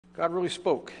God really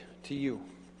spoke to you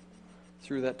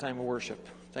through that time of worship.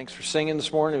 Thanks for singing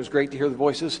this morning. It was great to hear the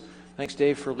voices. Thanks,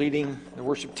 Dave, for leading the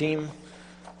worship team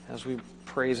as we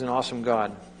praise an awesome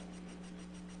God.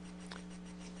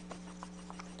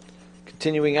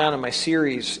 Continuing on in my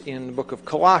series in the book of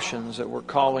Colossians that we're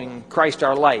calling Christ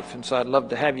Our Life. And so I'd love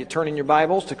to have you turn in your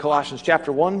Bibles to Colossians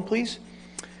chapter 1, please.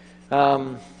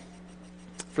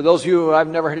 For those of you who I've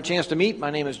never had a chance to meet, my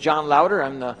name is John Lauder.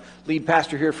 I'm the lead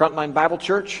pastor here at Frontline Bible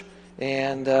Church.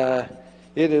 And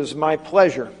it is my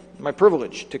pleasure, my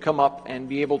privilege to come up and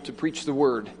be able to preach the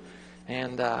Word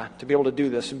and to be able to do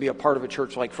this and be a part of a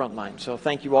church like Frontline. So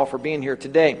thank you all for being here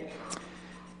today.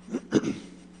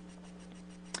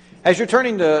 As you're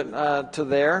turning to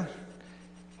there,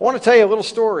 I want to tell you a little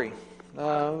story.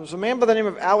 There was a man by the name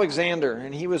of Alexander,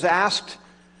 and he was asked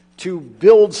to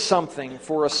build something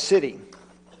for a city.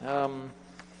 And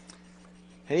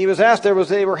he was asked,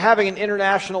 they were having an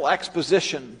international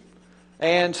exposition.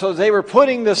 And so they were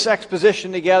putting this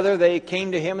exposition together. They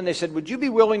came to him and they said, would you be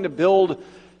willing to build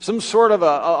some sort of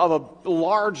a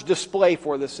large display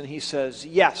for this? And he says,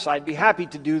 yes, I'd be happy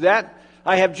to do that.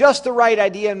 I have just the right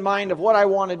idea in mind of what I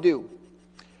want to do.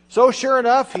 So sure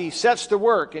enough, he sets to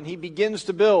work and he begins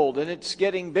to build, and it's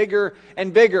getting bigger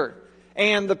and bigger.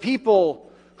 And the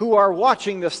people who are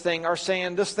watching this thing are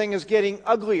saying, this thing is getting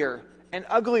uglier and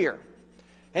uglier.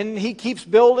 And he keeps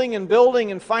building and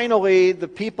building, and finally the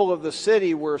people of the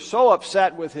city were so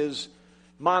upset with his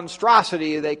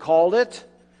monstrosity, they called it,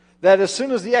 that as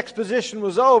soon as the exposition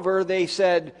was over, they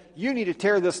said, you need to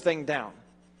tear this thing down.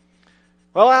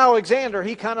 Well, Alexander,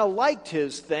 he kind of liked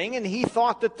his thing, and he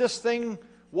thought that this thing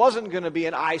wasn't going to be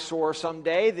an eyesore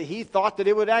someday, that he thought that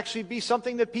it would actually be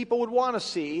something that people would want to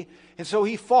see, and so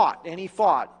he fought, and he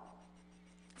fought.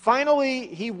 Finally,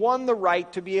 he won the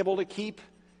right to be able to keep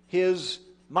his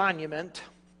monument,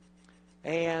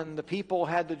 and the people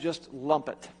had to just lump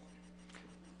it.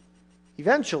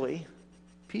 Eventually,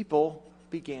 people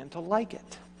began to like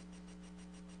it.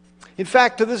 In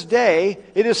fact, to this day,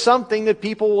 it is something that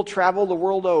people will travel the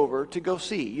world over to go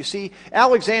see. You see,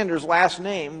 Alexander's last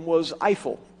name was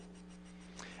Eiffel.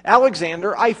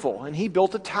 Alexander Eiffel, and he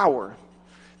built a tower,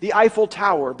 the Eiffel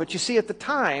Tower. But you see, at the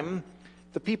time,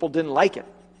 the people didn't like it.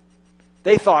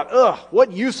 They thought, ugh,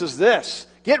 what use is this?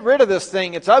 Get rid of this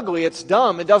thing. It's ugly. It's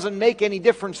dumb. It doesn't make any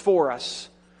difference for us.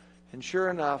 And sure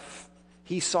enough,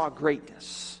 he saw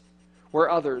greatness where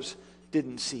others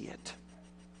didn't see it.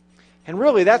 And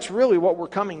really, that's really what we're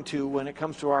coming to when it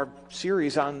comes to our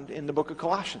series in the book of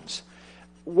Colossians.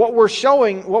 What we're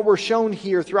shown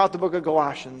here throughout the book of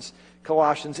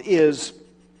Colossians is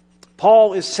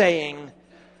Paul is saying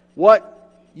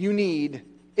what you need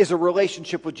is a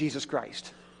relationship with Jesus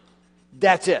Christ.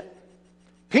 That's it.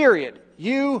 Period.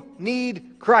 You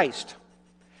need Christ.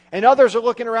 And others are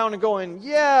looking around and going,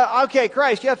 yeah, okay,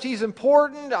 Christ, yes, he's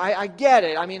important. I get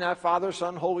it. I mean, Father,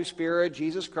 Son, Holy Spirit,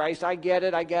 Jesus Christ, I get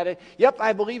it. Yep,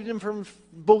 I believed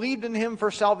in him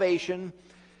for salvation.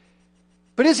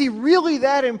 But is he really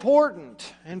that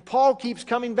important? And Paul keeps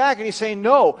coming back and he's saying,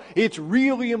 no, it's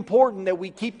really important that we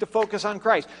keep the focus on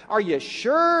Christ. Are you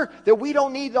sure that we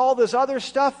don't need all this other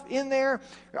stuff in there?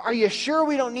 Are you sure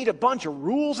we don't need a bunch of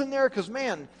rules in there? Because,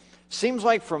 man, seems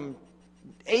like from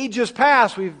ages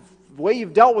past, the way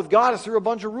you've dealt with God is through a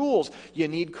bunch of rules. You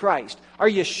need Christ. Are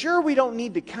you sure we don't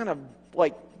need to kind of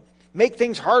make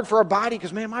things hard for our body?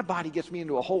 Because, man, my body gets me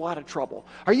into a whole lot of trouble.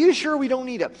 Are you sure we don't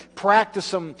need to practice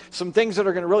some things that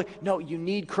are going to really... No, you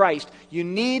need Christ. You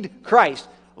need Christ.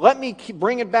 Let me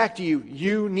bring it back to you.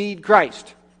 You need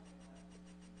Christ.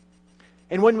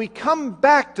 And when we come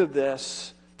back to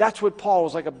this, that's what Paul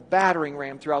was like a battering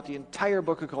ram throughout the entire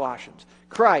book of Colossians.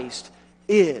 Christ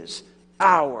is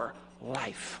our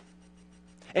life.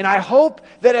 And I hope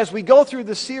that as we go through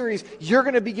the series, you're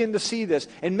going to begin to see this.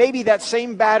 And maybe that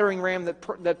same battering ram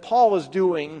that Paul is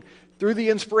doing through the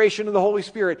inspiration of the Holy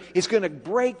Spirit is going to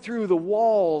break through the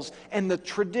walls and the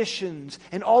traditions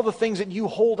and all the things that you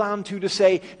hold on to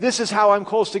say, this is how I'm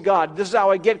close to God. This is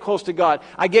how I get close to God.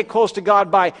 I get close to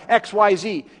God by X, Y,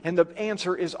 Z. And the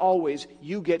answer is always,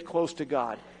 you get close to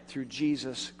God through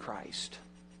Jesus Christ.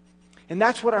 And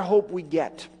that's what I hope we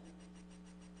get.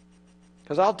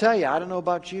 Because I'll tell you, I don't know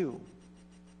about you,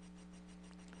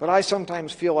 but I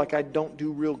sometimes feel like I don't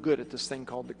do real good at this thing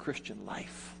called the Christian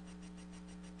life.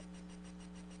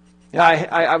 Yeah,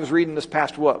 I was reading this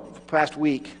past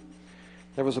week.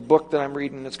 There was a book that I'm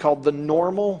reading. It's called The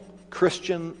Normal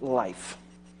Christian Life.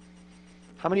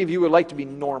 How many of you would like to be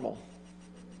normal?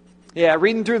 Yeah,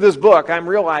 reading through this book, I'm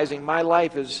realizing my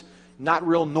life is not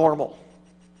real normal.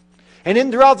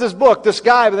 And throughout this book, this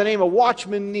guy by the name of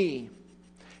Watchman Nee,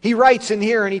 he writes in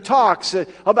here and he talks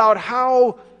about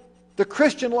how The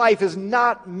Christian life is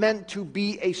not meant to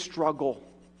be a struggle.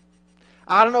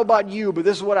 I don't know about you, but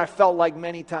this is what I felt like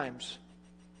many times.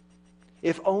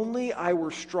 If only I were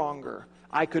stronger,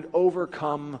 I could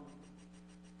overcome.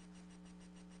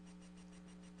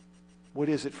 What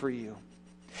is it for you?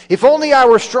 If only I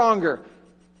were stronger,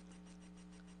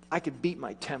 I could beat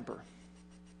my temper.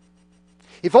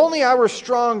 If only I were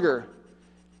stronger,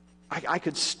 I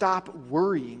could stop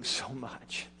worrying so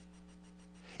much.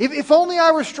 If only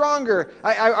I were stronger,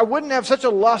 I wouldn't have such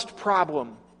a lust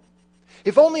problem.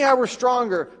 If only I were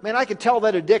stronger, man, I could tell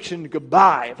that addiction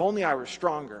goodbye. If only I were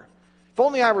stronger. If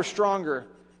only I were stronger,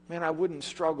 man, I wouldn't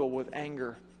struggle with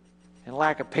anger and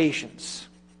lack of patience.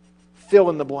 Fill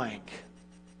in the blank.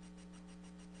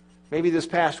 Maybe this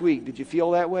past week, did you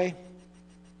feel that way?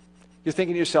 You're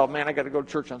thinking to yourself, man, I got to go to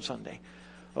church on Sunday.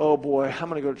 Oh boy, I'm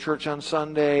going to go to church on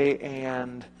Sunday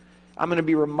and I'm going to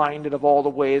be reminded of all the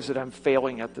ways that I'm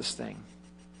failing at this thing.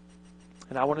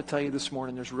 And I want to tell you this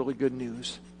morning, there's really good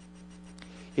news.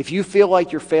 If you feel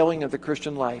like you're failing at the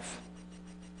Christian life,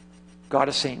 God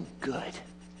is saying, good.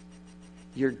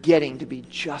 You're getting to be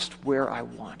just where I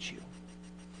want you.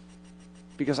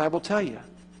 Because I will tell you,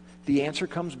 the answer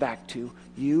comes back to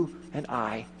you and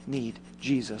I need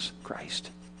Jesus Christ.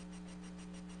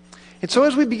 And so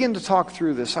as we begin to talk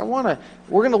through this, we're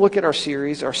going to look at our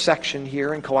series, our section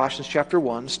here in Colossians chapter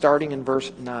 1, starting in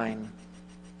verse 9.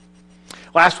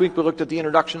 Last week we looked at the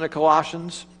introduction to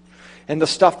Colossians and the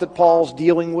stuff that Paul's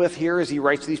dealing with here as he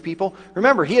writes to these people.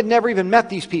 Remember, he had never even met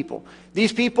these people.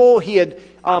 These people, he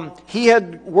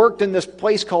had worked in this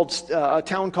place called, a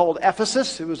town called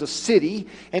Ephesus. It was a city.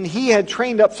 And he had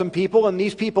trained up some people. And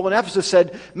these people in Ephesus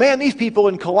said, man, these people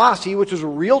in Colossae, which was a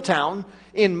real town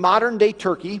in modern-day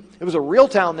Turkey. It was a real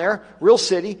town there, real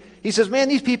city. He says, man,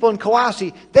 these people in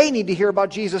Colossae, they need to hear about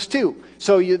Jesus too.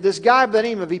 So this guy by the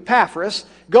name of Epaphras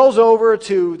goes over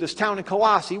to this town in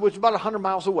Colossae, which is about 100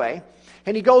 miles away.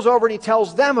 And he goes over and he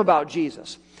tells them about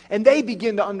Jesus. And they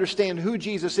begin to understand who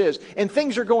Jesus is. And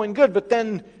things are going good, but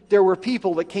then there were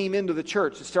people that came into the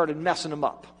church that started messing them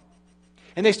up.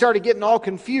 And they started getting all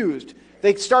confused.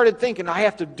 They started thinking, I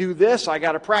have to do this, I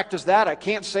got to practice that, I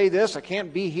can't say this, I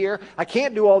can't be here, I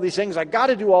can't do all these things, I got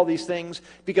to do all these things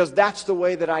because that's the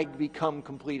way that I become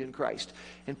complete in Christ.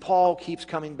 And Paul keeps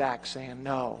coming back saying,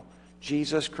 no,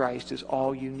 Jesus Christ is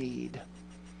all you need.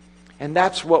 And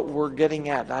that's what we're getting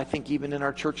at, I think, even in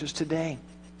our churches today.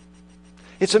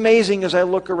 It's amazing as I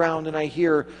look around and I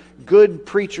hear good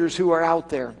preachers who are out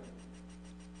there.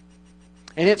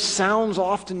 And it sounds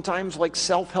oftentimes like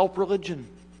self-help religion.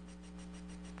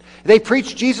 They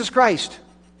preach Jesus Christ,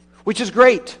 which is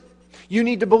great. You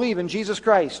need to believe in Jesus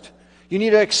Christ. You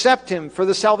need to accept Him for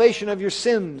the salvation of your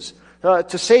sins,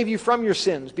 to save you from your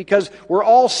sins, because we're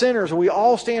all sinners and we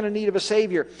all stand in need of a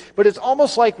Savior. But it's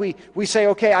almost like we say,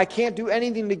 okay, I can't do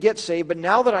anything to get saved, but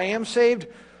now that I am saved,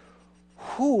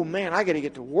 man, I got to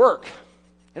get to work.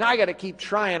 And I got to keep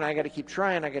trying, I got to keep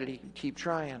trying, I got to keep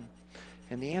trying.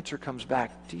 And the answer comes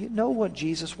back, do you know what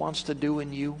Jesus wants to do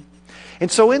in you?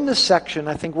 And so in this section,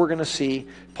 I think we're going to see,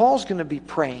 Paul's going to be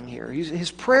praying here.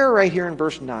 His prayer right here in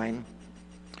verse 9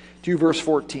 to verse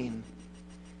 14.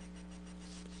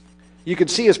 You can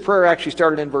see his prayer actually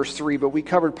started in verse 3, but we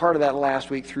covered part of that last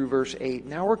week through verse 8.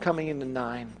 Now we're coming into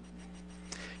 9.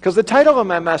 Because the title of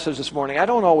my message this morning, I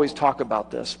don't always talk about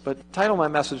this, but the title of my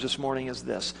message this morning is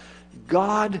this: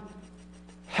 God,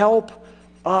 help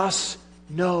us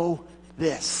know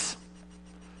this.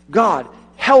 God,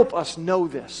 help us know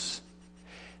this.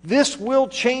 This will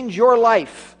change your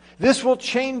life. This will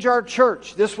change our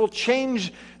church. This will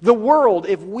change the world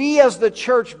if we as the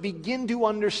church begin to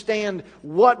understand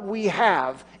what we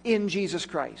have in Jesus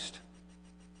Christ.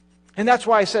 And that's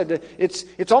why I said that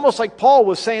it's almost like Paul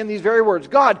was saying these very words.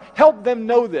 God, help them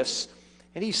know this.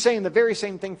 And he's saying the very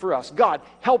same thing for us. God,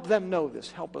 help them know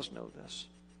this. Help us know this.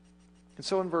 And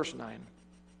so in verse 9,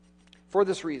 for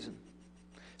this reason,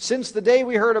 since the day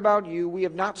we heard about you, we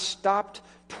have not stopped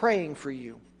praying for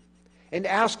you and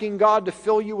asking God to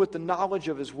fill you with the knowledge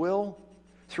of His will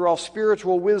through all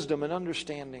spiritual wisdom and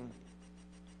understanding.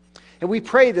 And we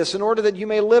pray this in order that you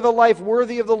may live a life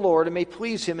worthy of the Lord and may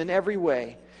please Him in every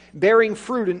way, bearing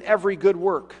fruit in every good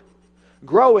work,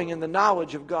 growing in the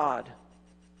knowledge of God,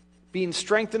 being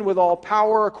strengthened with all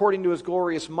power according to His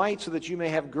glorious might, so that you may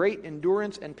have great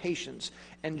endurance and patience,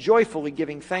 and joyfully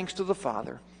giving thanks to the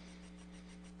Father,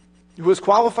 who has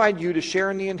qualified you to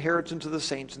share in the inheritance of the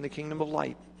saints in the kingdom of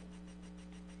light.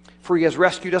 For He has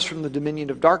rescued us from the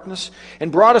dominion of darkness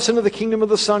and brought us into the kingdom of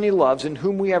the Son He loves, in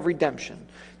whom we have redemption,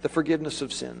 the forgiveness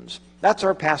of sins. That's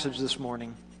our passage this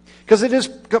morning. Because it is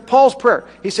Paul's prayer.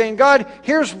 He's saying, God,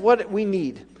 here's what we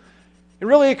need. And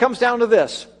really it comes down to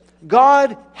this.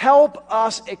 God, help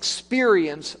us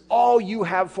experience all you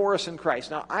have for us in Christ.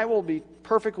 Now, I will be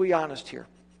perfectly honest here.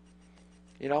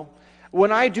 You know,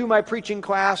 when I do my preaching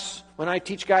class, when I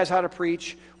teach guys how to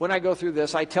preach, when I go through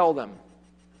this, I tell them,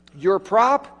 your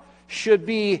prop should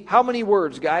be how many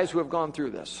words, guys, who have gone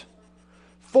through this?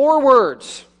 4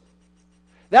 words.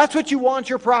 That's what you want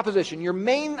your proposition, your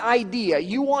main idea.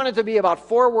 You want it to be about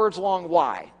 4 words long.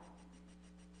 Why?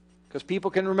 Because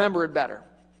people can remember it better.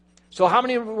 So how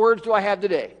many words do I have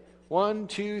today? 1,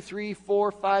 2, 3,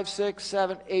 4, 5, 6,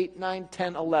 7, 8, 9,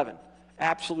 10, 11.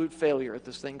 Absolute failure at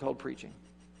this thing called preaching.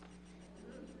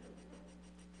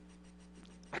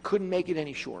 I couldn't make it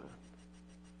any shorter.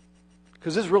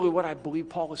 Because this is really what I believe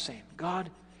Paul is saying. God,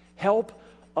 help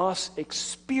us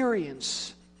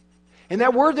experience. And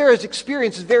that word there is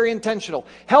experience is very intentional.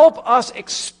 Help us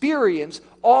experience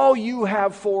all you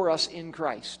have for us in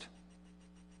Christ.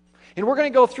 And we're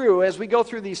going to go through, as we go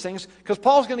through these things, because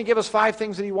Paul's going to give us 5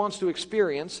 things that he wants to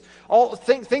experience, all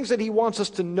things that he wants us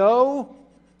to know,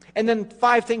 and then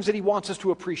 5 things that he wants us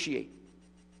to appreciate.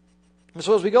 And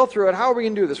so as we go through it, how are we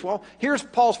going to do this? Well, here's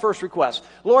Paul's first request.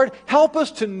 Lord, help us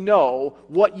to know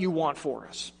what you want for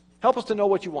us. Help us to know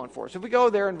what you want for us. If we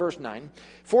go there in verse 9,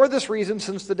 for this reason,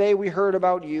 since the day we heard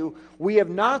about you, we have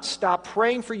not stopped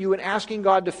praying for you and asking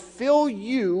God to fill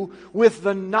you with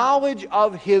the knowledge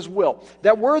of his will.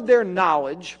 That word there,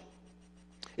 knowledge,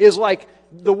 is like,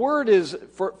 the word is,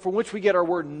 from which we get our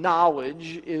word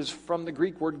knowledge, is from the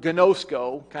Greek word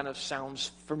gnosko, kind of sounds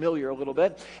familiar a little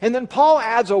bit. And then Paul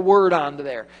adds a word onto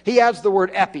there. He adds the word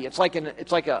epi. It's like an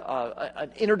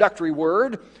introductory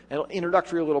word, an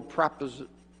introductory little proposition.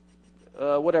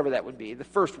 Whatever that would be, the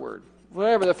first word.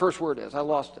 Whatever the first word is, I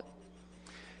lost it.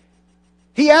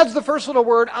 He adds the first little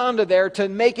word onto there to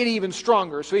make it even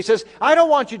stronger. So he says, I don't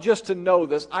want you just to know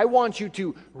this. I want you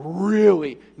to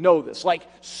really know this. Like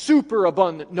super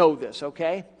abundant know this,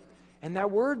 okay? And that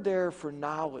word there for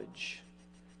knowledge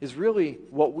is really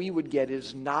what we would get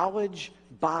is knowledge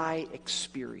by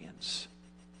experience.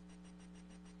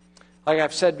 Like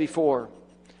I've said before,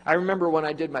 I remember when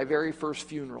I did my very first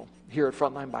funeral here at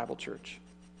Frontline Bible Church.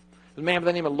 It was a man by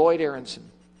the name of Lloyd Aronson.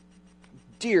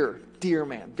 Dear, dear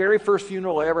man. Very first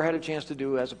funeral I ever had a chance to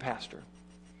do as a pastor.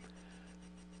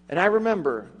 And I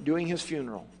remember doing his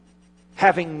funeral,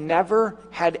 having never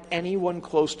had anyone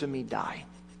close to me die.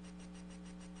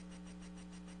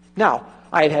 Now,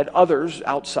 I had had others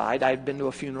outside. I had been to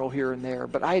a funeral here and there,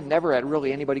 but I had never had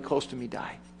really anybody close to me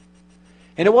die.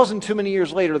 And it wasn't too many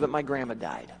years later that my grandma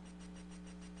died.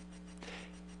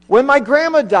 When my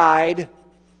grandma died,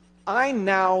 I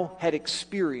now had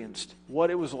experienced what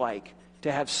it was like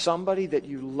to have somebody that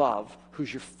you love,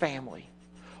 who's your family,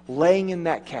 laying in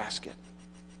that casket.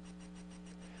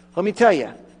 Let me tell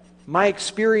you, my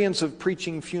experience of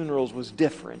preaching funerals was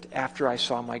different after I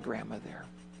saw my grandma there.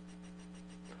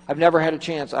 I've never had a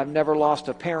chance. I've never lost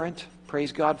a parent.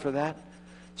 Praise God for that.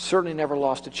 Certainly never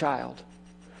lost a child.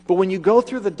 But when you go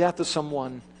through the death of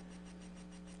someone,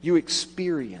 you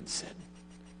experience it.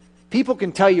 People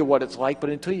can tell you what it's like, but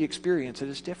until you experience it,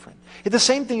 it's different. The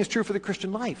same thing is true for the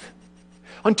Christian life.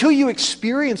 Until you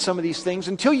experience some of these things,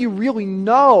 until you really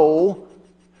know,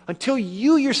 until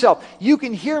you yourself, you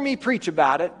can hear me preach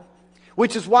about it,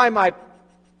 which is why my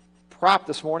prop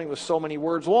this morning was so many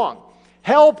words long.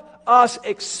 Help us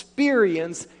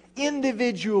experience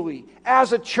individually,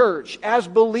 as a church, as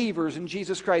believers in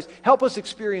Jesus Christ. Help us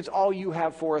experience all you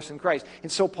have for us in Christ.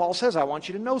 And so Paul says, I want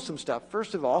you to know some stuff.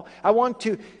 First of all,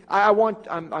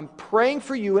 I'm praying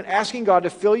for you and asking God to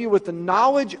fill you with the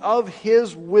knowledge of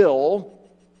his will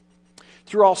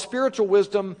through all spiritual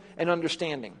wisdom and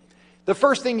understanding. The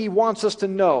first thing he wants us to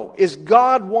know is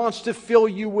God wants to fill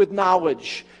you with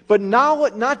knowledge. But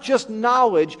knowledge, not just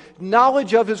knowledge,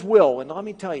 knowledge of his will. And let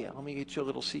me tell you, let me get you a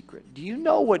little secret. Do you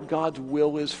know what God's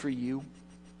will is for you?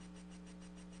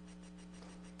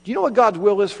 Do you know what God's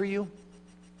will is for you?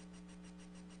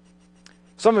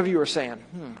 Some of you are saying,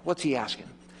 what's he asking?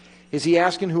 Is he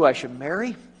asking who I should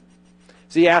marry?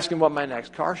 Is he asking what my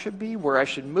next car should be? Where I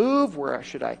should move? Where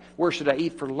should I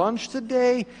eat for lunch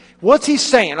today? What's he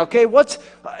saying? Okay,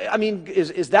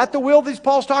 is that the will that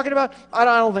Paul's talking about? I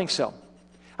don't think so.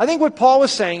 I think what Paul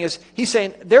is saying is, he's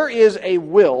saying there is a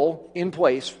will in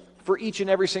place for each and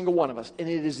every single one of us. And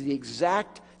it is the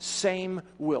exact same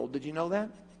will. Did you know that?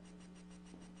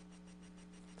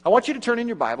 I want you to turn in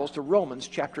your Bibles to Romans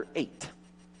chapter 8.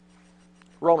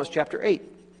 Romans chapter 8.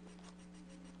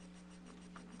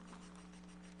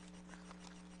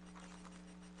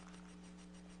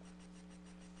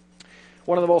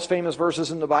 One of the most famous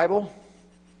verses in the Bible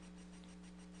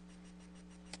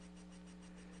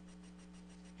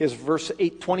is verse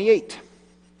 8:28.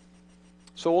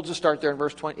 So we'll just start there in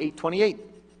verse 28.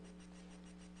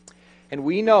 And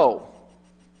we know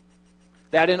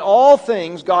that in all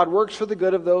things God works for the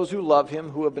good of those who love him,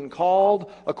 who have been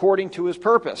called according to his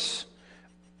purpose.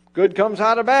 Good comes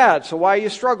out of bad, so why are you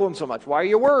struggling so much? Why are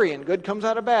you worrying? Good comes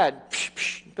out of bad. Psh,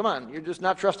 psh, come on, you're just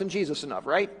not trusting Jesus enough,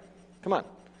 right? Come on.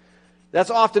 That's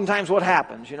oftentimes what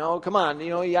happens, Come on,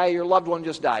 yeah, your loved one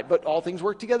just died, but all things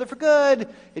work together for good.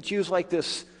 It's used like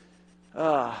this,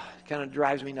 kind of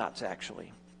drives me nuts,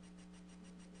 actually.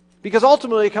 Because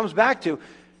ultimately it comes back to,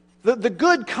 the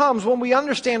good comes when we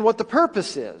understand what the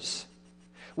purpose is.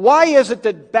 Why is it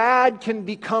that bad can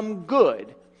become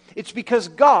good? It's because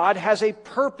God has a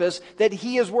purpose that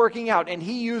he is working out, and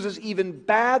he uses even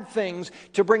bad things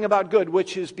to bring about good,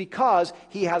 which is because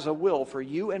he has a will for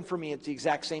you and for me. It's the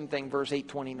exact same thing, verse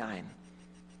 8:29.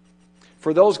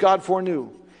 For those God foreknew,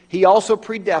 he also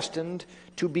predestined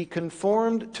to be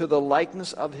conformed to the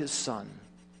likeness of his Son,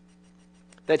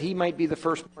 that he might be the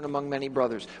firstborn among many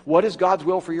brothers. What is God's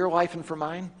will for your life and for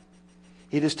mine?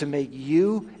 It is to make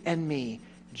you and me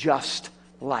just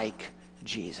like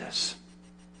Jesus.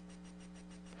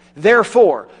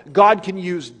 Therefore, God can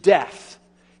use death.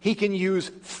 He can use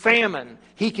famine.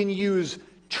 He can use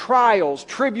trials,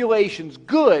 tribulations,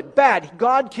 good, bad.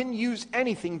 God can use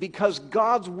anything because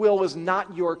God's will is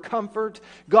not your comfort.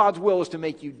 God's will is to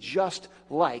make you just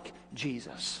like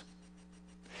Jesus.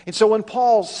 And so when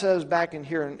Paul says back in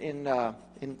here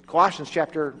in Colossians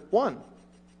chapter 1,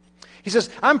 he says,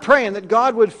 I'm praying that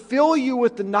God would fill you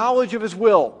with the knowledge of his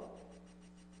will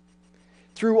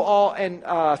through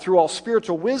all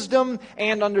spiritual wisdom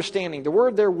and understanding. The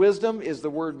word there, wisdom, is the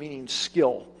word meaning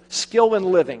skill. Skill in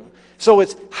living. So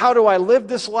it's how do I live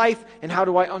this life and how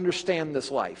do I understand this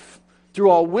life?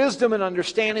 Through all wisdom and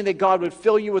understanding, that God would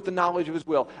fill you with the knowledge of his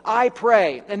will. I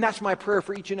pray, and that's my prayer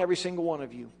for each and every single one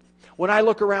of you. When I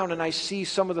look around and I see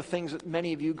some of the things that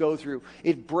many of you go through,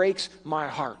 it breaks my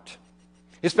heart.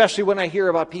 Especially when I hear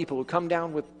about people who come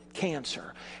down with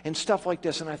cancer and stuff like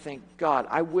this, and I think, God,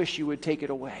 I wish you would take it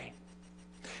away.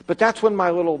 But that's when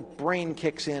my little brain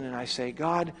kicks in and I say,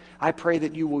 God, I pray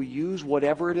that you will use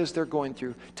whatever it is they're going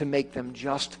through to make them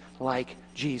just like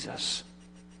Jesus.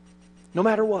 No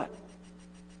matter what.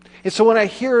 And so when I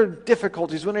hear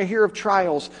difficulties, when I hear of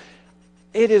trials,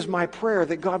 it is my prayer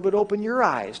that God would open your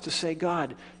eyes to say,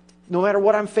 God, no matter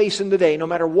what I'm facing today, no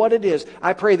matter what it is,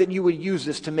 I pray that you would use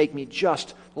this to make me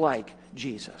just like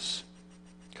Jesus.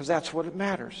 Because that's what it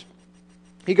matters.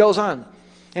 He goes on,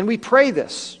 and we pray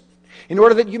this in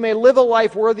order that you may live a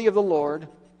life worthy of the Lord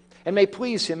and may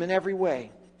please him in every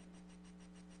way.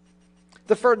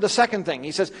 The second thing,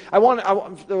 he says,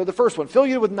 the first one, fill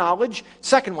you with knowledge.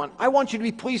 Second one, I want you to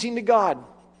be pleasing to God.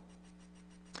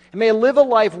 And may live a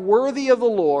life worthy of the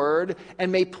Lord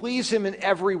and may please him in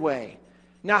every way.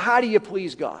 Now, how do you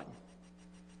please God?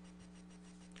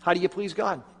 How do you please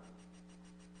God?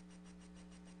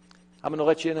 I'm going to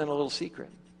let you in on a little secret.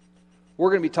 We're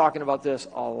going to be talking about this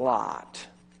a lot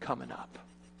coming up.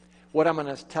 What I'm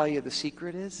going to tell you the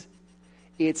secret is,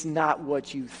 it's not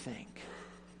what you think.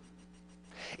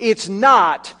 It's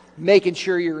not making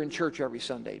sure you're in church every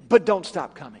Sunday, but don't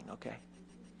stop coming, okay?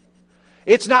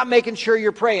 It's not making sure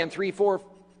you're praying 3, 4,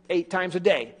 8 times a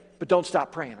day, but don't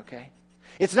stop praying, okay?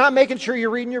 It's not making sure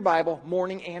you're reading your Bible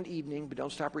morning and evening, but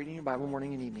don't stop reading your Bible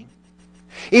morning and evening.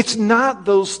 It's not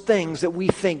those things that we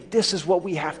think this is what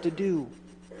we have to do.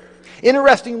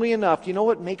 Interestingly enough, you know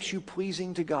what makes you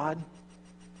pleasing to God?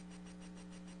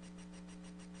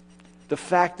 The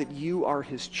fact that you are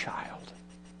his child.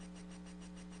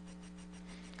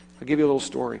 I'll give you a little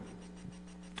story.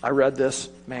 I read this,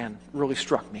 man, it really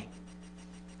struck me.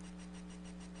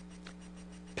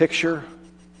 Picture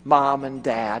mom and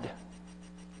dad,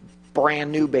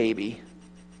 brand new baby.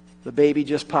 The baby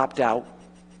just popped out.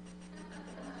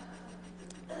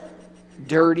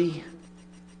 Dirty.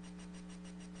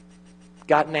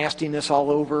 Got nastiness all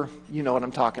over. You know what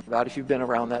I'm talking about if you've been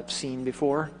around that scene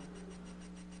before.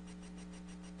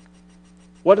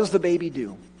 What does the baby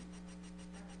do?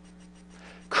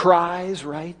 Cries,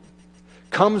 right?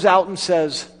 Comes out and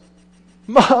says,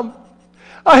 Mom,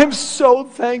 I am so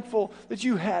thankful that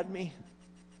you had me.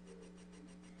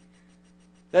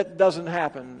 That doesn't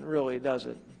happen, really, does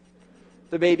it?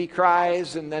 The baby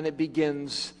cries, and then it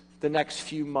begins the next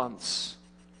few months.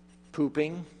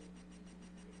 Pooping,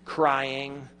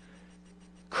 crying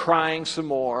some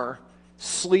more,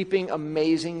 sleeping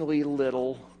amazingly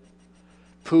little,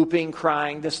 pooping,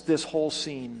 crying, this whole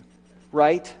scene,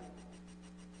 right?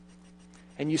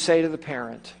 And you say to the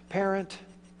parent, Parent,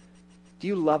 do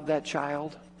you love that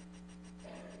child?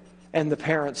 And the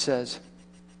parent says,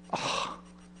 Oh,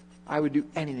 I would do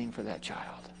anything for that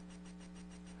child.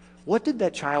 What did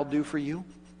that child do for you?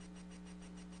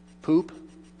 Poop,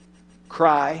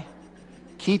 cry,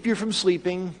 keep you from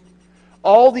sleeping,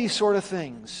 all these sort of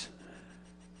things.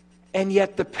 And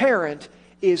yet the parent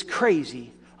is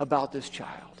crazy about this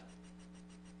child.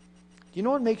 You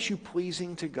know what makes you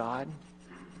pleasing to God?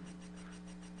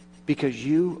 Because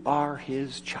you are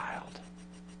His child.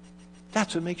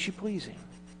 That's what makes you pleasing.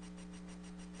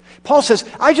 Paul says,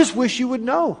 I just wish you would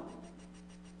know.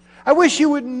 I wish you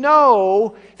would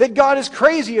know that God is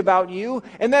crazy about you,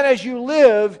 and that as you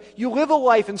live a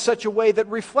life in such a way that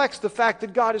reflects the fact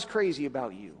that God is crazy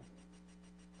about you.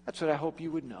 That's what I hope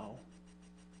you would know.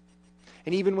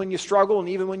 And even when you struggle, and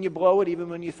even when you blow it, even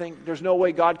when you think there's no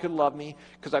way God could love me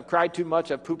because I've cried too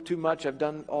much, I've pooped too much, I've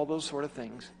done all those sort of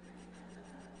things.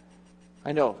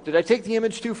 I know. Did I take the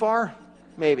image too far?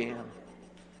 Maybe.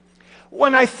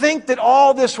 When I think that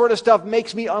all this sort of stuff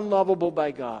makes me unlovable by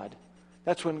God,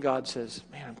 that's when God says,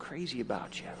 man, I'm crazy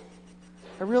about you.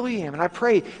 I really am. And I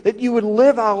pray that you would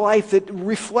live a life that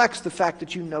reflects the fact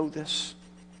that you know this.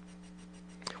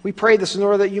 We pray this in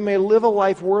order that you may live a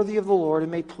life worthy of the Lord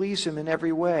and may please Him in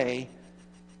every way,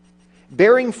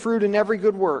 bearing fruit in every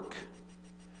good work,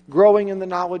 growing in the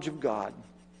knowledge of God.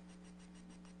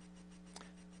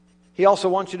 He also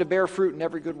wants you to bear fruit in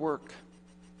every good work.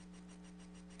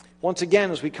 Once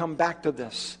again, as we come back to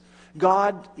this,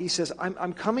 God, He says,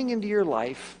 I'm coming into your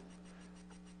life,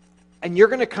 and you're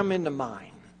going to come into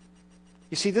mine.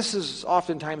 You see, this is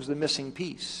oftentimes the missing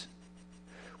piece.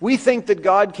 We think that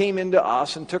God came into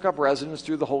us and took up residence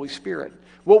through the Holy Spirit.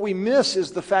 What we miss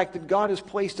is the fact that God has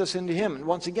placed us into Him. And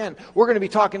once again, we're going to be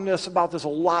talking about this a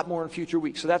lot more in future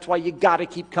weeks. So that's why you got to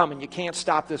keep coming. You can't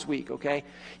stop this week, okay?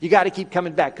 You got to keep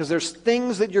coming back because there's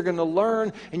things that you're going to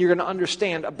learn and you're going to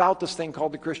understand about this thing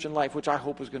called the Christian life, which I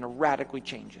hope is going to radically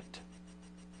change it.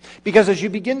 Because as you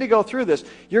begin to go through this,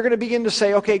 you're going to begin to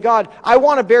say, okay, God, I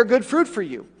want to bear good fruit for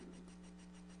you.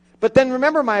 But then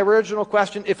remember my original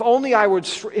question, if only I were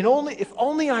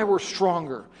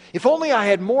stronger, if only I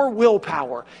had more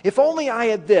willpower, if only I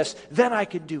had this, then I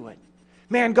could do it.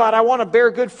 Man, God, I want to bear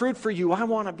good fruit for you. I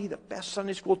want to be the best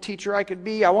Sunday school teacher I could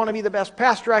be. I want to be the best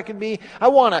pastor I could be. I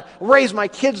want to raise my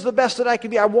kids the best that I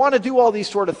could be. I want to do all these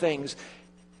sort of things.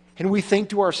 And we think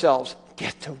to ourselves,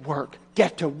 get to work,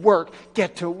 get to work,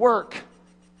 get to work.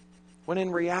 When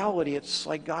in reality, it's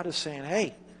like God is saying,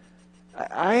 hey,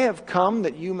 I have come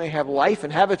that you may have life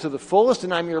and have it to the fullest,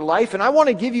 and I'm your life, and I want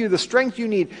to give you the strength you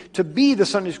need to be the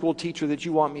Sunday school teacher that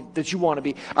you want to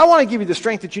be. I want to give you the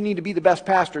strength that you need to be the best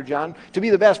pastor, John, to be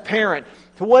the best parent,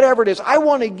 to whatever it is. I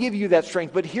want to give you that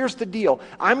strength, but here's the deal.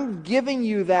 I'm giving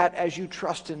you that as you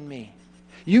trust in me.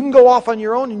 You can go off on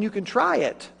your own and you can try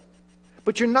it,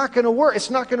 but you're not going to work. It's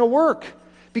not going to work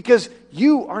because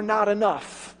you are not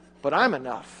enough, but I'm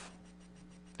enough.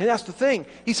 And that's the thing.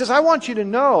 He says, I want you to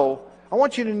know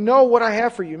what I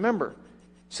have for you. Remember,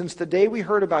 since the day we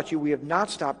heard about you, we have not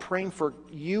stopped praying for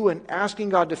you and asking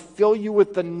God to fill you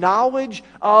with the knowledge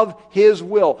of His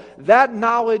will. That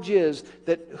knowledge is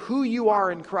that who you are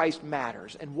in Christ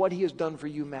matters, and what He has done for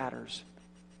you matters.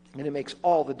 And it makes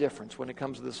all the difference when it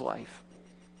comes to this life.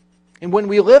 And when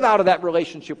we live out of that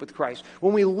relationship with Christ,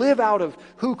 when we live out of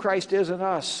who Christ is in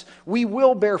us, we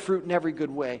will bear fruit in every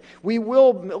good way. We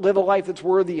will live a life that's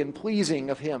worthy and pleasing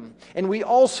of Him. And we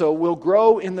also will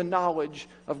grow in the knowledge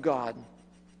of God.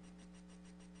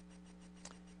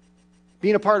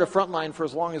 Being a part of Frontline for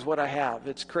as long as what I have,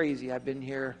 it's crazy. I've been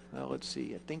here, I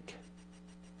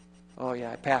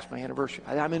passed my anniversary.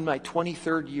 I'm in my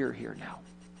 23rd year here now.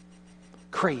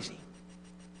 Crazy.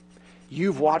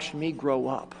 You've watched me grow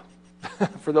up.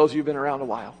 For those of you who've been around a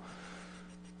while.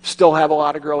 Still have a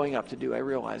lot of growing up to do, I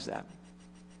realize that.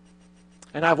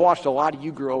 And I've watched a lot of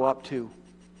you grow up too.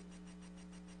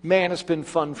 Man, it's been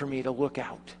fun for me to look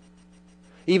out.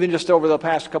 Even just over the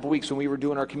past couple weeks when we were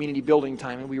doing our community building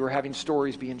time and we were having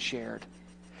stories being shared.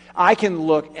 I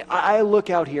look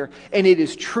out here and it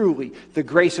is truly the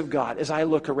grace of God as I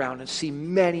look around and see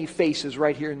many faces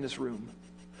right here in this room.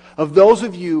 Of those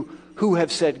of you who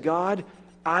have said, God,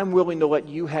 I'm willing to let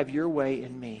you have your way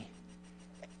in me.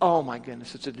 Oh my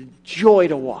goodness, it's a joy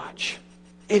to watch.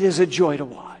 It is a joy to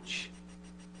watch.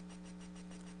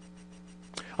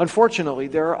 Unfortunately,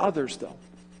 there are others, though,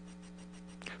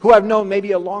 who I've known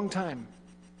maybe a long time.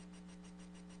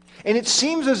 And it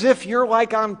seems as if you're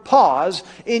like on pause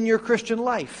in your Christian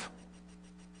life.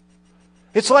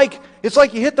 It's like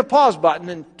you hit the pause button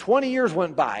and 20 years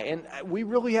went by, and we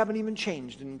really haven't even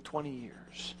changed in 20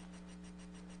 years.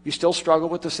 You still struggle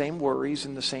with the same worries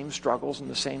and the same struggles and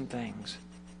the same things.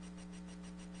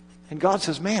 And God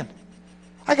says, man,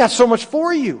 I got so much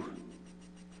for you.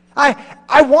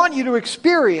 I want you to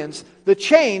experience the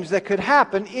change that could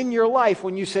happen in your life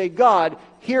when you say, God,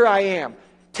 here I am.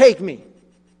 Take me.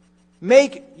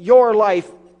 Make your life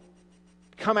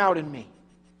come out in me.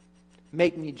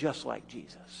 Make me just like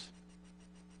Jesus.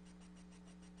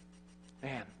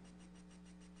 Man,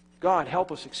 God,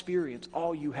 help us experience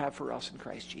all you have for us in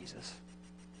Christ Jesus.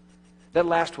 That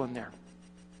last one there.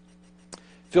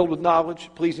 Filled with knowledge,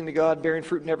 pleasing to God, bearing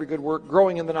fruit in every good work,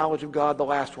 growing in the knowledge of God. The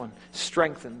last one,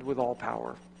 strengthened with all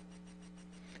power.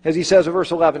 As he says in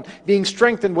verse 11, being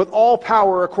strengthened with all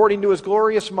power according to his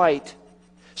glorious might,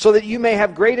 so that you may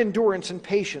have great endurance and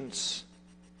patience.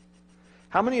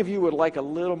 How many of you would like a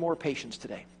little more patience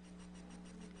today?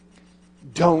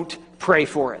 Don't pray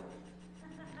for it.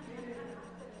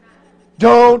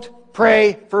 Don't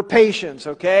pray for patience,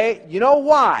 okay? You know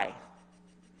why?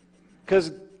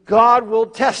 Because God will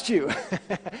test you.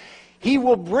 He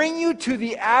will bring you to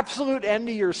the absolute end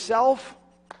of yourself.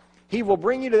 He will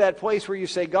bring you to that place where you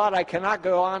say, God, I cannot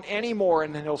go on anymore.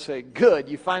 And then he'll say, good,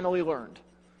 you finally learned.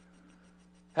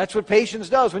 That's what patience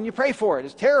does when you pray for it.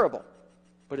 It's terrible,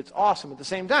 but it's awesome at the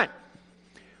same time.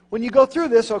 When you go through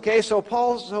this, okay, so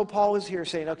Paul is here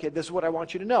saying, okay, this is what I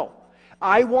want you to know.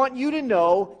 I want you to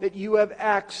know that you have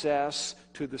access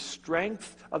to the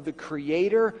strength of the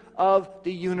Creator of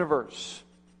the universe.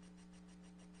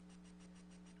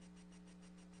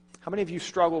 How many of you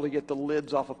struggle to get the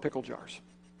lids off of pickle jars?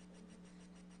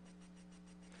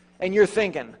 And you're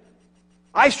thinking,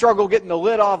 I struggle getting the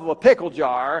lid off of a pickle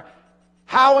jar.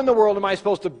 How in the world am I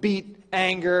supposed to beat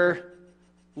anger,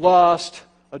 lust,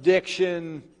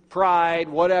 addiction, pride,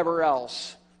 whatever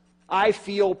else? I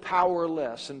feel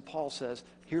powerless. And Paul says,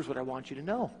 here's what I want you to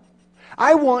know.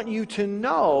 I want you to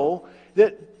know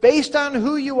that based on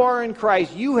who you are in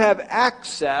Christ, you have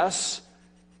access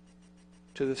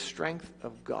to the strength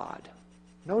of God.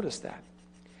 Notice that.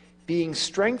 Being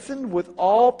strengthened with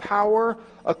all power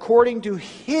according to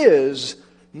His,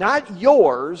 not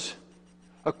yours,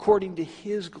 according to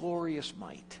His glorious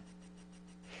might.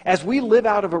 As we live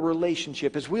out of a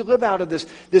relationship, as we live out of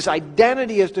this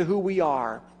identity as to who we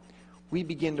are, we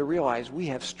begin to realize we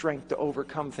have strength to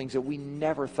overcome things that we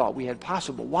never thought we had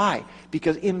possible. Why?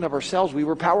 Because in and of ourselves we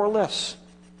were powerless.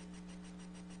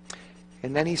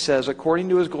 And then he says, according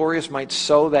to his glorious might,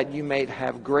 so that you may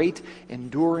have great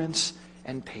endurance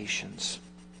and patience.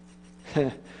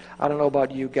 I don't know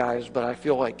about you guys, but I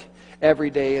feel like every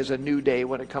day is a new day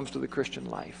when it comes to the Christian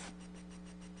life.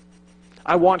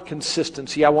 I want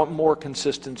consistency. I want more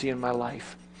consistency in my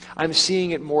life. I'm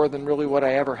seeing it more than really what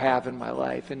I ever have in my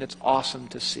life, and it's awesome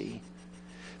to see.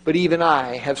 But even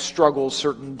I have struggled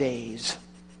certain days.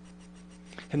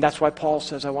 And that's why Paul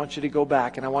says, I want you to go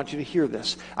back and I want you to hear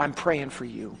this. I'm praying for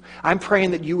you. I'm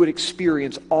praying that you would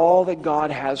experience all that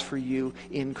God has for you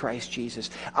in Christ Jesus.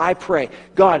 I pray,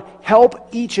 God, help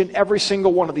each and every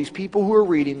single one of these people who are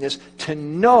reading this to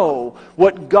know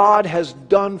what God has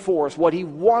done for us, what He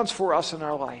wants for us in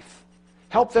our life.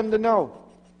 Help them to know.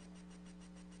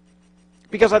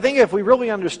 Because I think if we really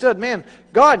understood, man,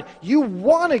 God, you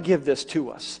want to give this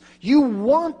to us. You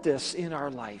want this in our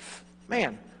life.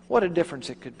 Man, what a difference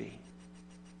it could be.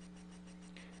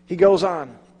 He goes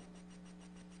on.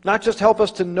 Not just help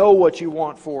us to know what you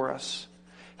want for us.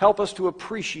 Help us to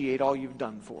appreciate all you've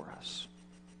done for us.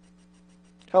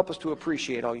 Help us to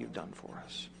appreciate all you've done for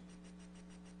us.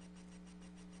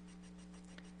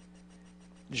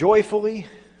 Joyfully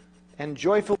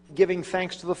giving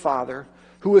thanks to the Father,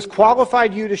 who has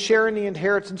qualified you to share in the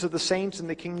inheritance of the saints in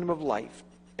the kingdom of life,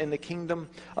 in the kingdom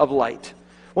of light.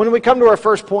 When we come to our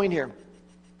first point here,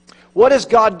 what has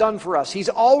God done for us? He's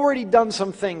already done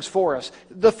some things for us.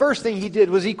 The first thing He did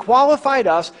was He qualified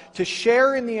us to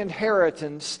share in the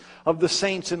inheritance of the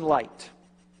saints in light.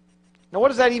 Now, what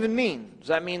does that even mean? Does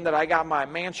that mean that I got my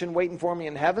mansion waiting for me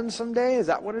in heaven someday? Is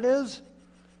that what it is?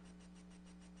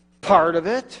 Part of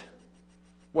it.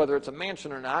 Whether it's a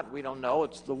mansion or not, we don't know.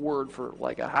 It's the word for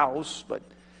like a house. But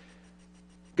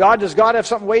does God have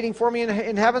something waiting for me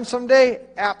in heaven someday?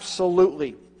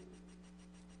 Absolutely.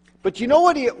 But you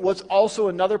know what's also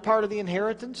another part of the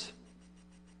inheritance?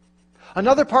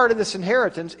 Another part of this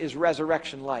inheritance is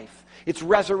resurrection life. It's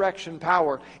resurrection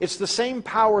power. It's the same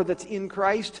power that's in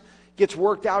Christ gets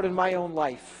worked out in my own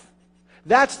life.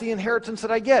 That's the inheritance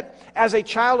that I get. As a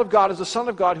child of God, as a son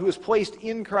of God who is placed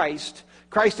in Christ,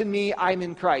 Christ in me, I'm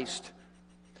in Christ.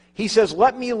 He says,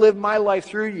 let me live my life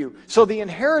through you. So the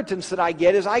inheritance that I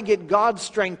get is I get God's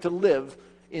strength to live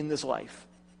in this life.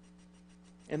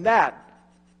 And that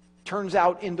turns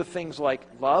out into things like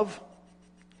love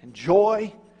and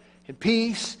joy and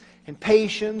peace and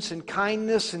patience and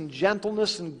kindness and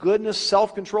gentleness and goodness,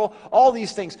 self-control, all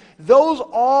these things. Those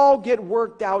all get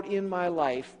worked out in my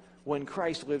life when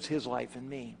Christ lives his life in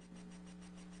me.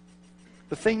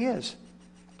 The thing is,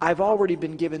 I've already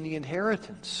been given the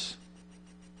inheritance.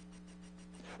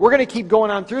 We're going to keep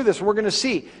going on through this, and we're going to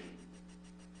see.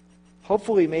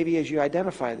 Hopefully, maybe as you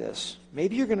identify this,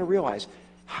 maybe you're going to realize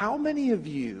how many of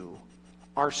you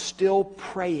are still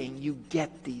praying you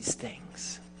get these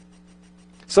things.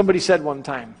 Somebody said one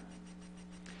time,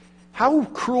 how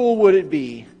cruel would it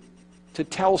be to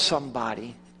tell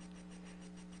somebody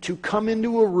to come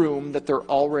into a room that they're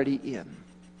already in?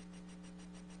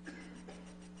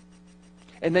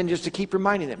 And then just to keep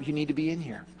reminding them, you need to be in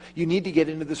here. You need to get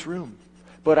into this room.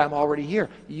 But I'm already here.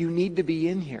 You need to be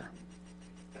in here.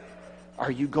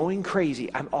 Are you going crazy?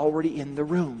 I'm already in the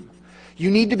room. You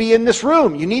need to be in this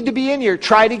room. You need to be in here.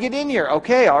 Try to get in here.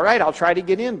 Okay, all right, I'll try to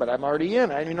get in, but I'm already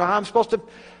in. I don't even know how I'm supposed to.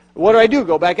 What do?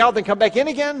 Go back out, then come back in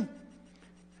again?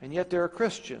 And yet there are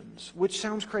Christians, which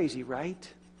sounds crazy,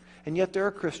 right? And yet there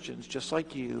are Christians, just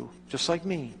like you, just like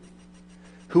me,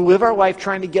 who live our life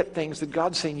trying to get things that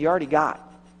God's saying you already got.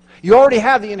 You already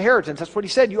have the inheritance. That's what he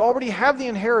said. You already have the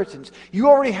inheritance. You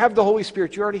already have the Holy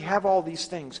Spirit. You already have all these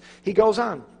things. He goes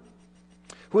on.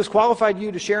 Who has qualified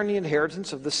you to share in the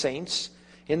inheritance of the saints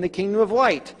in the kingdom of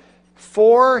light?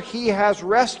 For he has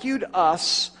rescued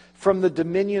us from the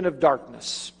dominion of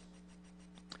darkness.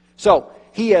 So,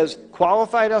 he has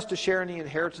qualified us to share in the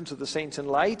inheritance of the saints in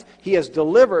light. He has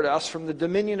delivered us from the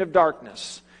dominion of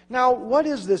darkness. Now, what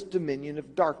is this dominion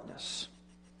of darkness?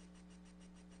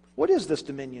 What is this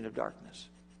dominion of darkness?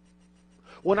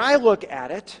 When I look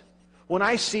at it, when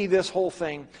I see this whole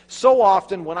thing, so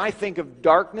often when I think of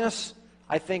darkness,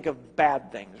 I think of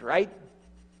bad things, right?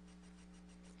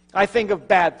 I think of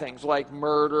bad things like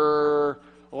murder,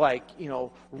 like,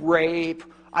 rape.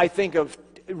 I think of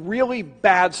really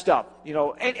bad stuff,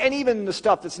 and even the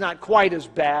stuff that's not quite as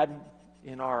bad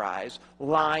in our eyes.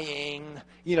 Lying,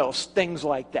 things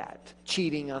like that.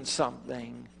 Cheating on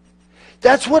something.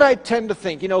 That's what I tend to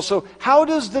think. So how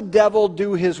does the devil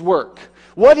do his work?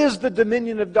 What is the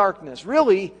dominion of darkness?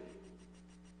 Really,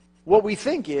 what we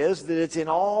think is that it's in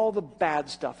all the bad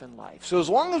stuff in life. So as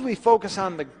long as we focus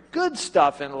on the good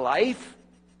stuff in life,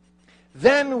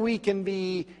 then we can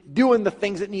be doing the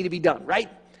things that need to be done, right?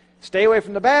 Stay away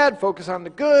from the bad, focus on the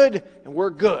good, and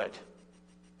we're good.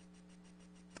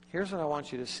 Here's what I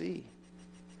want you to see.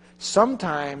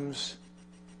 Sometimes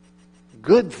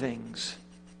good things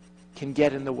can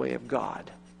get in the way of God.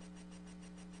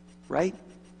 Right?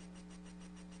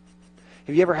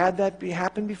 Have you ever had that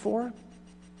happen before?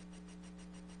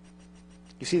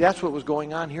 You see, that's what was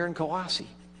going on here in Colossae.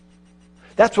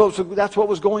 That's what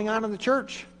was going on in the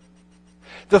church.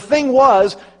 The thing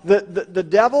was, the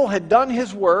devil had done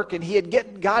his work, and he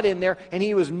had got in there, and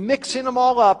he was mixing them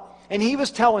all up, and he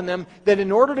was telling them that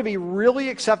in order to be really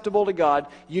acceptable to God,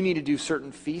 you need to do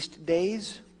certain feast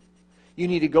days. You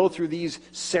need to go through these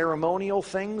ceremonial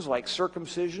things like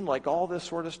circumcision, like all this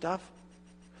sort of stuff.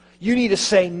 You need to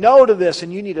say no to this,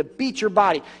 and you need to beat your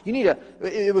body.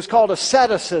 It was called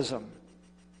asceticism.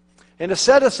 And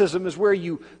asceticism is where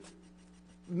you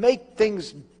make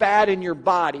things bad in your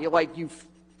body, like you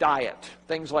diet,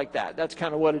 things like that. That's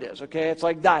kind of what it is, okay? It's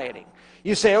like dieting.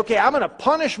 You say, okay, I'm going to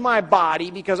punish my body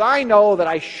because I know that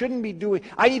I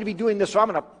need to be doing this, so I'm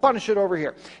going to punish it over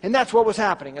here. And that's what was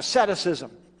happening,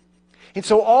 asceticism. And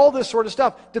so all this sort of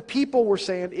stuff, the people were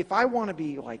saying, if I want to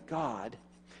be like God,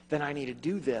 then I need to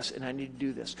do this and I need to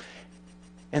do this.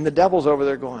 And the devil's over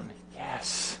there going,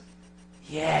 yes,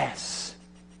 yes.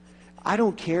 I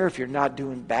don't care if you're not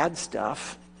doing bad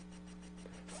stuff.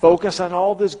 Focus on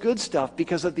all this good stuff,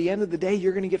 because at the end of the day,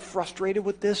 you're going to get frustrated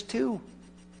with this too.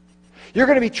 You're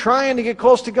going to be trying to get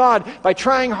close to God by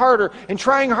trying harder and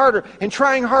trying harder and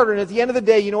trying harder. And at the end of the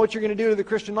day, you know what you're going to do to the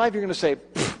Christian life? You're going to say,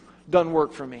 doesn't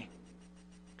work for me.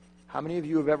 How many of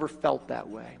you have ever felt that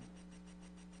way?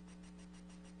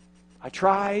 I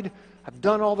tried. I've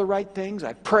done all the right things.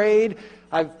 I've prayed.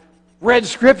 I've read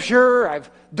Scripture. I've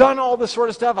done all this sort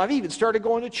of stuff. I've even started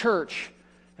going to church.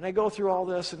 And I go through all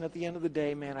this, and at the end of the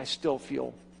day, man, I still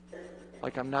feel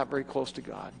like I'm not very close to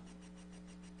God.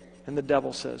 And the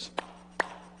devil says,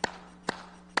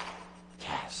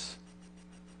 yes.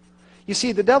 You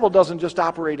see, the devil doesn't just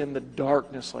operate in the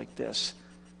darkness like this.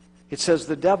 It says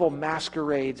the devil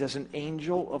masquerades as an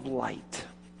angel of light.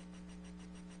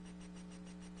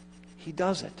 He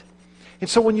does it. And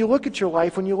so when you look at your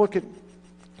life, when you look at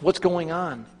what's going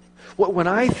on, when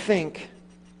I think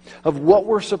of what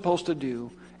we're supposed to do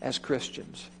as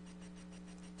Christians,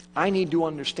 I need to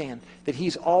understand that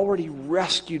He's already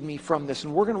rescued me from this.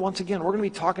 And we're going to be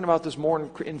talking about this more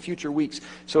in future weeks.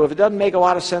 So if it doesn't make a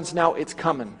lot of sense now, it's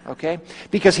coming, okay?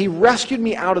 Because He rescued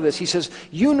me out of this. He says,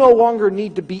 you no longer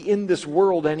need to be in this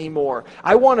world anymore.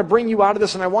 I want to bring you out of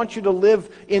this, and I want you to live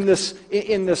in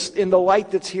the light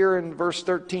that's here in verse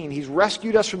 13. He's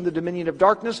rescued us from the dominion of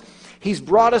darkness. He's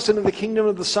brought us into the kingdom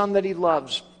of the Son that He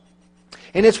loves.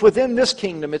 And it's within this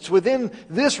kingdom, it's within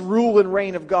this rule and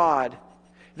reign of God,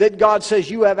 that God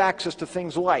says you have access to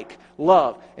things like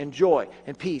love and joy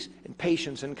and peace and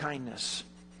patience and kindness.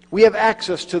 We have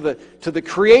access to the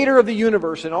Creator of the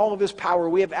universe and all of His power.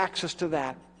 We have access to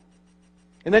that.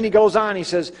 And then he goes on, he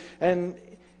says, and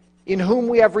in whom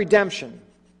we have redemption,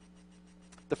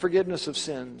 the forgiveness of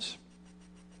sins.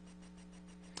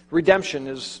 Redemption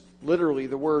is literally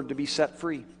the word to be set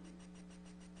free.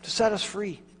 To set us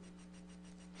free.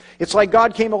 It's like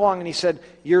God came along and He said,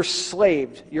 you're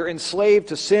enslaved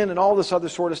to sin and all this other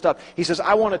sort of stuff. He says,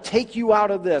 I want to take you out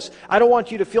of this. I don't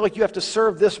want you to feel like you have to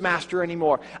serve this master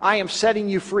anymore. I am setting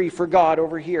you free for God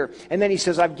over here. And then He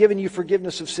says, I've given you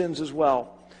forgiveness of sins as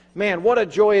well. Man, what a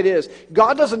joy it is.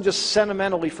 God doesn't just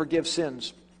sentimentally forgive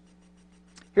sins.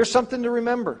 Here's something to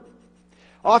remember.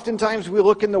 Oftentimes we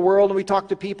look in the world and we talk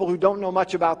to people who don't know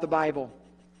much about the Bible.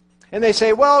 And they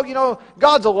say, well,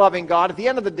 God's a loving God. At the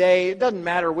end of the day, it doesn't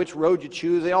matter which road you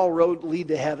choose. They all lead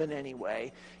to heaven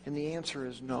anyway. And the answer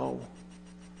is no.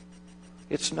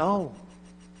 It's no.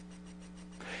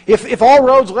 If all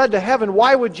roads led to heaven,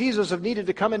 why would Jesus have needed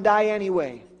to come and die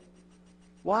anyway?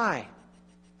 Why?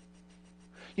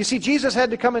 You see, Jesus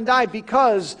had to come and die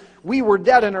because we were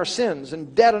dead in our sins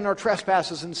and dead in our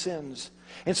trespasses and sins.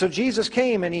 And so Jesus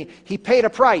came and He paid a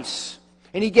price.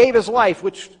 And He gave His life,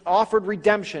 which offered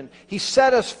redemption. He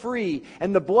set us free,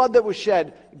 and the blood that was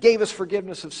shed gave us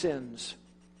forgiveness of sins.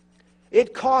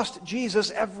 It cost Jesus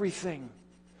everything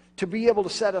to be able to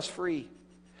set us free.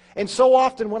 And so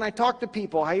often when I talk to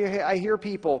people, I hear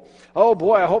people, oh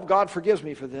boy, I hope God forgives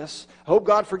me for this. I hope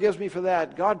God forgives me for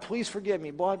that. God, please forgive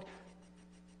me. Blood,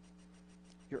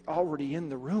 you're already in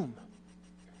the room.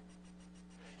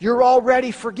 You're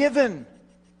already forgiven.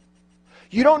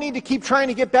 You don't need to keep trying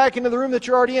to get back into the room that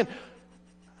you're already in.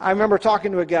 I remember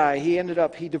talking to a guy.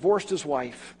 He divorced his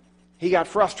wife. He got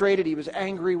frustrated. He was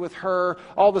angry with her,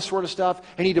 all this sort of stuff,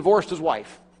 and he divorced his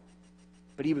wife.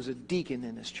 But he was a deacon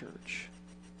in his church.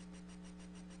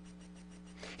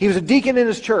 He was a deacon in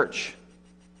his church.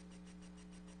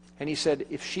 And he said,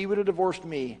 if she would have divorced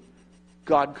me,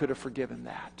 God could have forgiven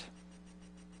that.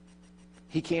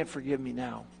 He can't forgive me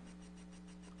now.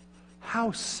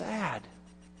 How sad.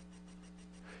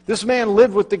 This man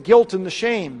lived with the guilt and the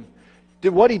shame.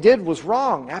 What he did was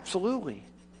wrong, absolutely.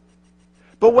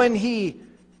 But when he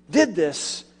did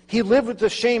this, he lived with the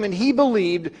shame and he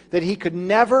believed that he could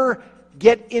never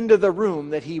get into the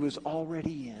room that he was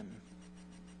already in.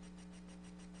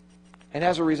 And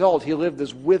as a result, he lived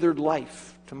this withered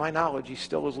life. To my knowledge, he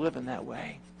still is living that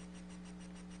way.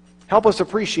 Help us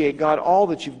appreciate, God, all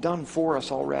that you've done for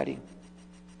us already.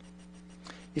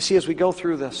 You see, as we go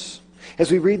through this, as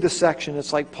we read this section,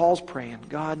 it's like Paul's praying,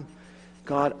 God,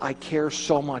 I care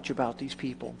so much about these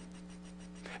people.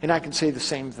 And I can say the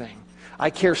same thing. I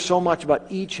care so much about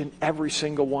each and every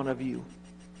single one of you.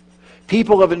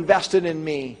 People have invested in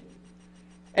me.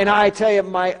 And I tell you,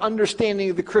 my understanding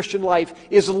of the Christian life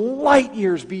is light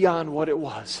years beyond what it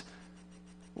was.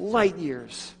 Light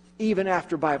years, even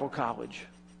after Bible college.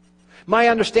 My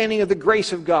understanding of the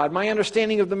grace of God, my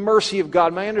understanding of the mercy of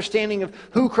God, my understanding of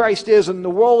who Christ is and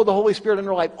the role of the Holy Spirit in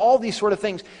our life, all these sort of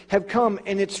things have come,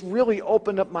 and it's really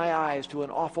opened up my eyes to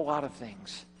an awful lot of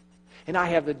things. And I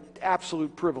have the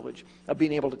absolute privilege of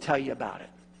being able to tell you about it.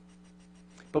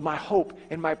 But my hope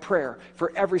and my prayer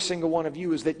for every single one of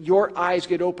you is that your eyes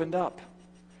get opened up.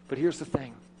 But here's the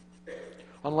thing.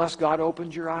 Unless God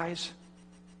opens your eyes,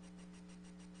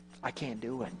 I can't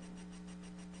do it.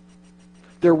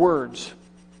 They're words.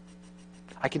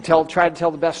 I can try to tell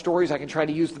the best stories. I can try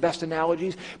to use the best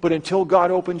analogies. But until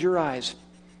God opens your eyes,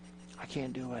 I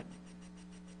can't do it.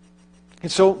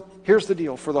 And so, here's the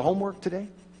deal. For the homework today,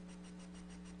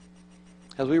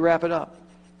 as we wrap it up,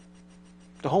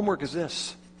 the homework is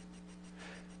this.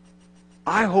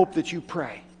 I hope that you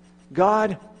pray,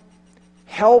 God,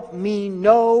 help me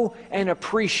know and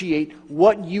appreciate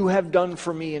what you have done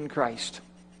for me in Christ.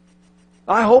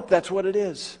 I hope that's what it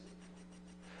is.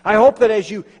 I hope that as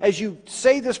you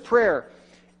say this prayer,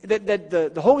 that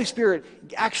the Holy Spirit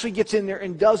actually gets in there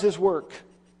and does His work.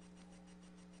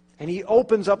 And He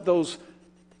opens up those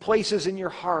places in your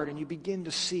heart and you begin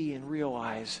to see and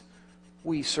realize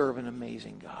we serve an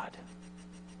amazing God.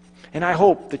 And I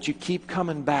hope that you keep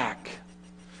coming back.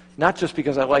 Not just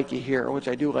because I like you here, which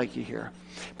I do like you here,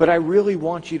 but I really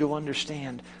want you to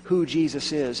understand who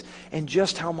Jesus is and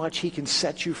just how much he can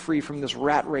set you free from this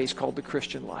rat race called the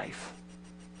Christian life.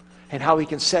 And how he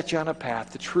can set you on a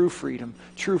path to true freedom,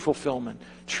 true fulfillment,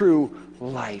 true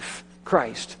life.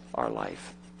 Christ, our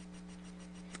life.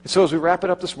 And so as we wrap it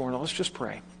up this morning, let's just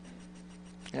pray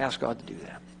and ask God to do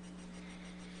that.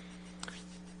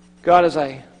 God, as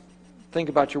I think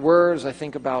about your word, as I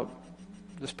think about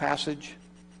this passage,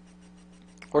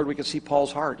 Lord, we can see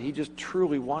Paul's heart. He just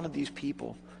truly wanted these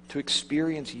people to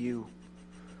experience you.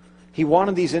 He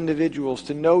wanted these individuals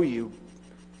to know you,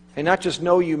 and not just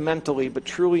know you mentally, but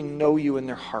truly know you in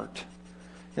their heart.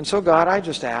 And so, God, I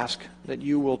just ask that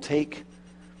you will take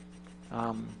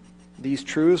these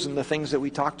truths and the things that we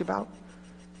talked about,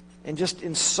 and just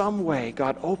in some way,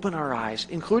 God, open our eyes,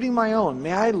 including my own.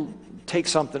 May I take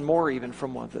something more even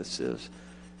from what this is.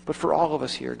 But for all of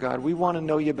us here, God, we want to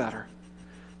know you better.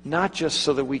 Not just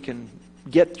so that we can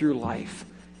get through life,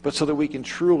 but so that we can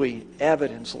truly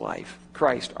evidence life,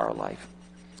 Christ, our life.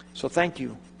 So thank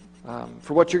you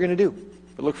for what you're going to do.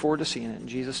 We look forward to seeing it in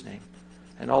Jesus' name.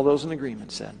 And all those in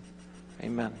agreement said,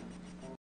 amen.